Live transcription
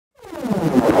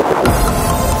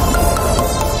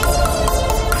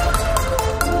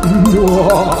So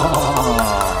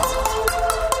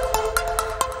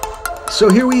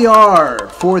here we are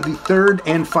for the third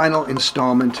and final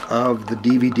installment of the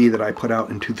DVD that I put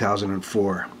out in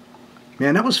 2004.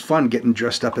 Man, that was fun getting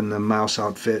dressed up in the mouse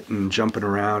outfit and jumping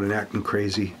around and acting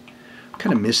crazy. I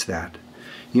kind of miss that.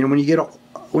 You know, when you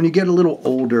get a little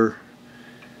older,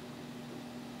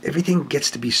 everything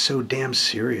gets to be so damn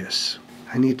serious.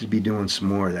 I need to be doing some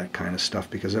more of that kind of stuff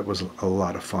because that was a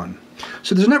lot of fun.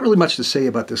 So there's not really much to say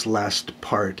about this last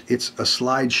part. It's a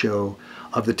slideshow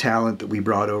of the talent that we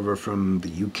brought over from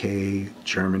the UK,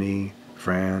 Germany,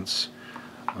 France,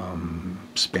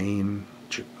 Spain.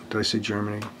 Did I say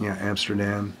Germany? Yeah,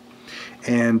 Amsterdam.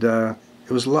 And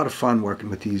it was a lot of fun working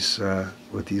with these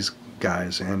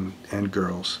guys and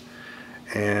girls.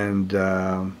 And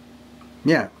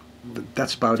yeah,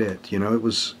 that's about it. You know, it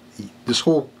was, this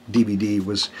whole DVD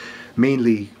was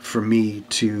mainly for me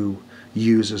to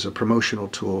use as a promotional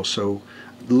tool. So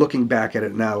looking back at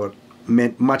it now, it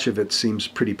meant much of it seems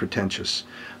pretty pretentious.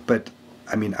 But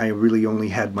I mean, I really only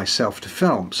had myself to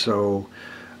film. So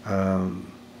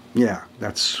yeah,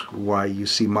 that's why you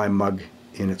see my mug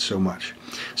in it so much.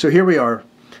 So here we are.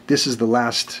 This is the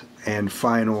last and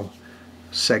final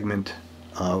segment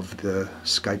of the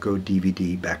Skyko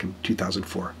DVD back in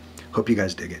 2004. Hope you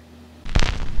guys dig it.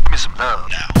 Give me some love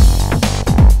now.